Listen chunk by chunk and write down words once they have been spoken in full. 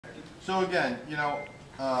So again, you know,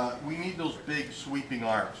 we need those big sweeping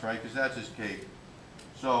arcs, right? Because that's his cape.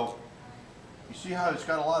 So you see how it's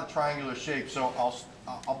got a lot of triangular shapes. So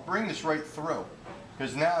I'll bring this right through,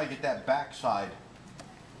 because now I get that back side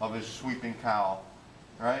of his sweeping cowl,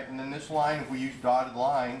 right? And then this line, if we use dotted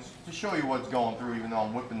lines to show you what's going through, even though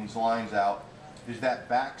I'm whipping these lines out, is that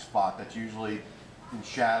back spot that's usually in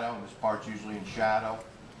shadow, and this part's usually in shadow.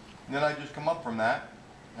 And then I just come up from that,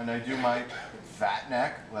 and I do my fat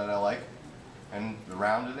neck that I like, and the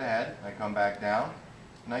round of the head. I come back down,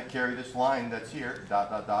 and I carry this line that's here, dot,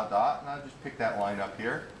 dot, dot, dot, and I just pick that line up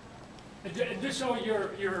here. And just so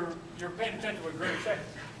you're paying attention to what Greg said,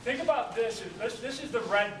 think about this. This is the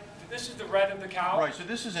red. This is the red of the cowl. Right. So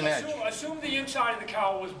this is an edge. Assume the inside of the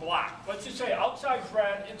cowl was black. Let's just say outside's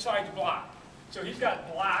red, inside's black. So he's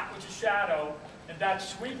got black, which is shadow, and that's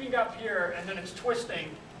sweeping up here, and then it's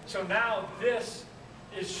twisting. So now this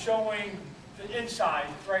is showing the inside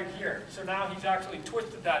right here. So now he's actually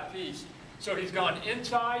twisted that piece. So he's gone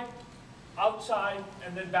inside, outside,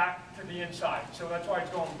 and then back to the inside. So that's why it's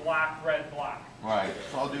going black, red, black. Right.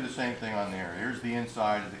 So I'll do the same thing on there. Here's the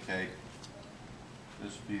inside of the cape.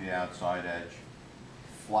 This would be the outside edge.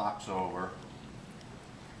 Flops over.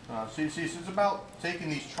 See, so it's about taking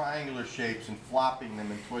these triangular shapes and flopping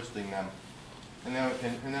them and twisting them. And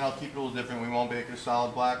then I'll keep it a little different. We won't make it a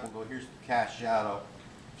solid black. We'll go, here's the cast shadow,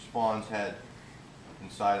 Spawn's head,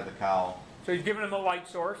 inside of the cowl. So he's giving him a light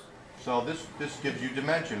source. So this gives you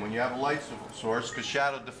dimension. When you have a light source, because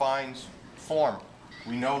shadow defines form.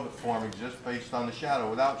 We know that form exists based on the shadow.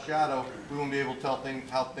 Without shadow, we won't be able to tell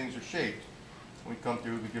how things are shaped. When we come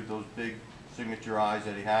through, we give those big signature eyes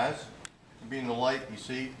that he has. Being the light, you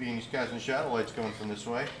see, being he's casting shadow, light's coming from this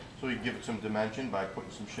way. So we give it some dimension by putting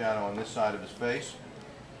some shadow on this side of his face.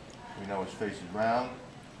 We know his face is round.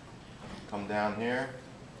 Come down here.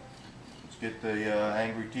 Let's get the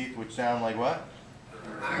angry teeth, which sound like what?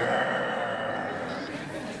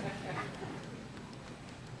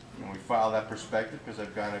 And we file that perspective because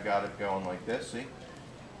I've kind of got it going like this, see?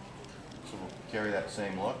 So we'll carry that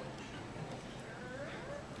same look.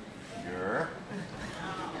 Grr.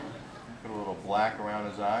 Put a little black around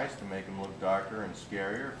his eyes to make him look darker and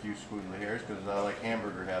scarier. A few squiggly hairs because I like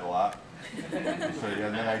hamburger head a lot. So yeah,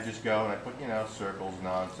 then I just go and I put, you know, circles,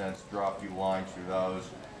 nonsense, draw a few lines through those,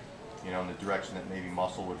 you know, in the direction that maybe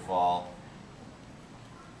muscle would fall.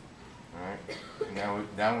 All right. And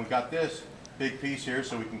now we've got this big piece here,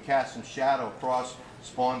 so we can cast some shadow across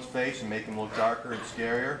Spawn's face and make him look darker and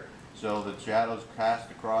scarier. So the shadow's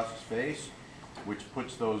cast across his face, which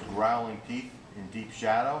puts those growling teeth in deep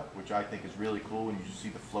shadow, which I think is really cool when you just see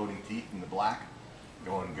the floating teeth in the black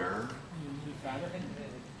going grr.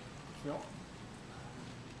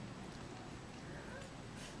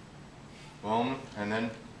 Boom. And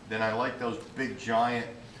then I like those big giant,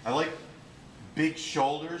 I like big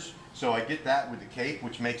shoulders, so I get that with the cape,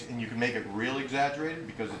 which makes, and you can make it real exaggerated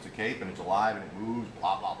because it's a cape and it's alive and it moves,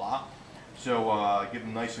 blah, blah, blah. So I give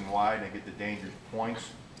them nice and wide and I get the dangerous points.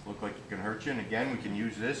 Look like it can hurt you. And again, we can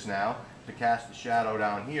use this now to cast the shadow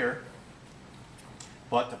down here.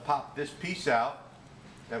 But to pop this piece out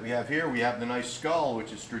that we have here, we have the nice skull,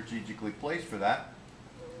 which is strategically placed for that.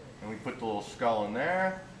 And we put the little skull in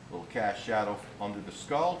there, a little cast shadow under the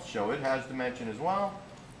skull to show it has dimension as well.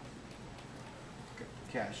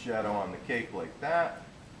 Cast shadow on the cape like that.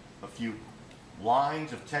 A few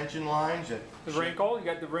lines of tension lines. That the wrinkle, you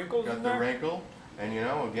got the wrinkles in there? Got the wrinkle. And you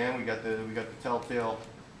know, again, we got the telltale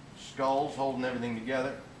skulls holding everything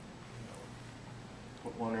together.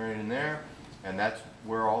 Put one right in there, and that's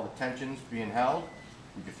where all the tension's being held.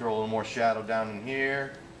 We can throw a little more shadow down in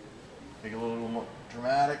here, make it a little more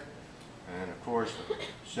dramatic, and then of course the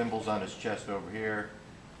symbols on his chest over here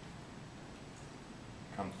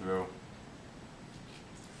come through.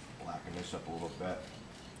 Blacken this up a little bit.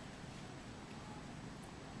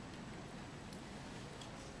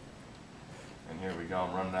 And here we go,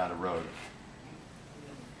 I'm running out of road.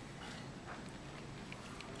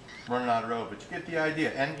 Running out of road, but you get the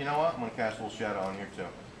idea. And you know what? I'm going to cast a little shadow on here too,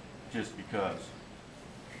 just because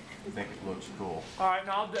I think it looks cool. All right,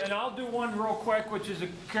 and I'll do one real quick, which is a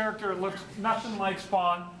character that looks nothing like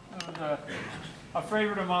Spawn. It was a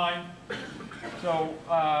favorite of mine. So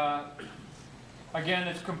again,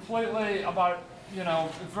 it's completely about, you know,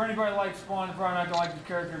 if anybody likes Spawn, it's probably not going to like the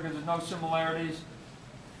character because there's no similarities.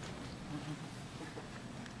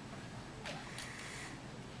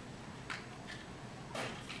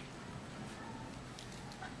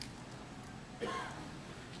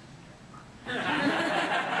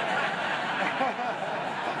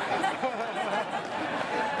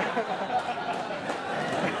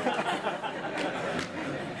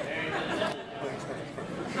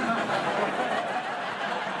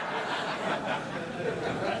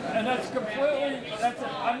 That's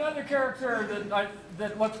another character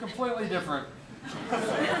that looks completely different.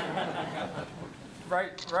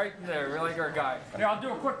 Right there, we like our guy. Here, I'll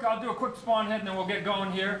do a quick spawn head, and then we'll get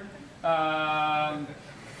going here. I'll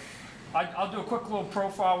do a quick little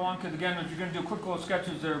profile one, because again, if you're going to do quick little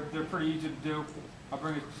sketches, they're pretty easy to do. I'll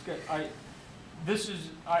bring a sketch.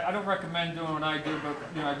 I don't recommend doing what I do, but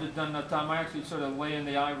you know, I just done enough time. I actually sort of lay in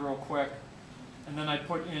the eye real quick, and then I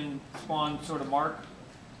put in spawn sort of mark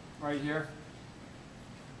right here.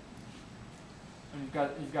 And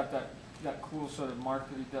he's got that cool sort of mark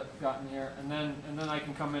that he's got in here, and then I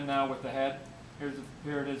can come in now with the head.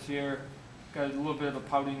 Here it is here. Got a little bit of a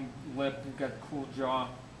pouting lip. He's got a cool jaw.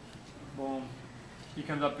 Boom. He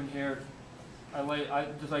comes up in here.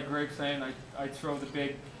 Just like Greg's saying, I throw the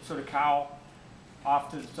big sort of cowl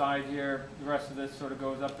off to the side here. The rest of this sort of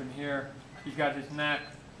goes up in here. He's got his neck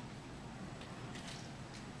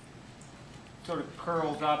sort of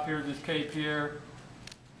curls up. Here's his cape here.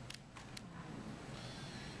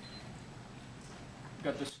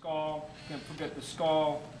 Got the skull. Can't forget the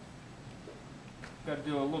skull. Got to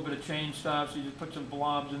do a little bit of change stuff, so you just put some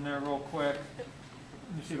blobs in there real quick.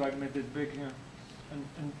 Let me see if I can make this big here.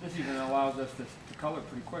 And this even allows us to color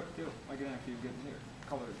pretty quick too. I can actually get in here,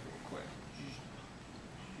 color it real quick.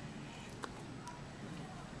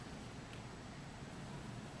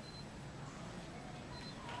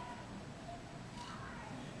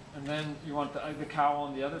 And then you want the cowl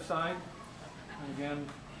on the other side. And again,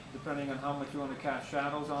 depending on how much you want to cast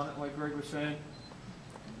shadows on it, like Greg was saying,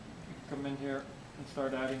 you can come in here and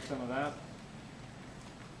start adding some of that.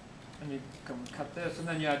 And you come cut this, and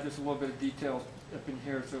then you add just a little bit of detail up in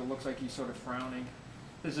here, so it looks like he's sort of frowning.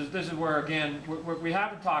 This is where, again, what we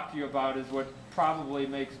haven't talked to you about is what probably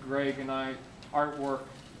makes Greg and I artwork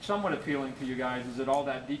somewhat appealing to you guys, is that all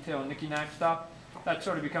that detail and knicky-knack stuff, that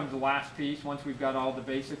sort of becomes the last piece. Once we've got all the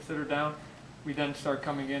basics that are down, we then start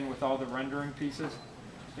coming in with all the rendering pieces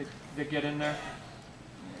that get in there.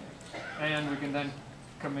 And we can then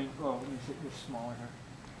come in, well, let me see, it's smaller here.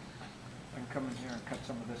 I can come in here and cut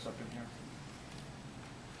some of this up in here.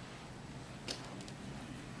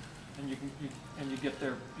 And you get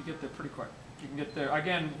there pretty quick. You can get there,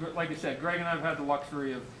 again, like I said, Greg and I have had the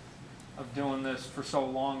luxury of doing this for so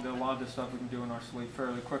long that a lot of this stuff we can do in our sleep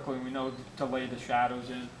fairly quickly, and we know to lay the shadows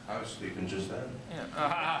in. I was sleeping just then.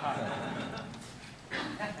 Yeah.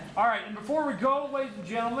 All right, and before we go, ladies and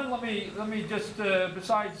gentlemen, let me just,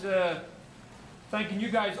 besides thanking you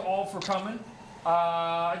guys all for coming,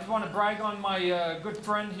 I just want to brag on my good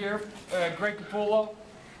friend here, Greg Capullo,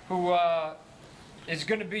 who is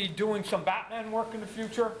going to be doing some Batman work in the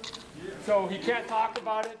future. So he can't talk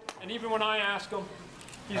about it, and even when I ask him,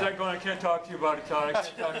 he's like, "I can't talk to you about it, Todd. I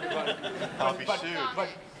can't talk to you about it." I'll be sued.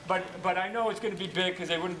 But I know it's going to be big, because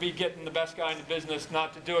they wouldn't be getting the best guy in the business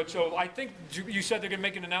not to do it. So I think you said they're going to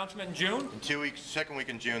make an announcement in June? In 2 weeks, second week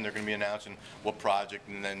in June, they're going to be announcing what project,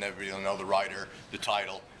 and then everybody will know the writer, the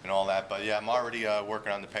title, and all that. But yeah, I'm already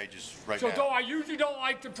working on the pages right now. So I usually don't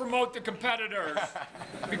like to promote the competitors,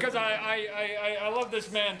 because I love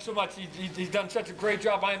this man so much. He's done such a great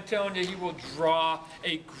job. I am telling you, he will draw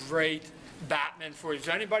a great Batman for you.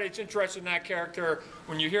 So anybody that's interested in that character,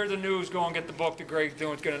 when you hear the news, go and get the book that Greg's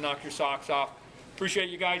doing. It's going to knock your socks off. Appreciate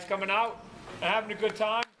you guys coming out and having a good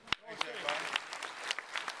time.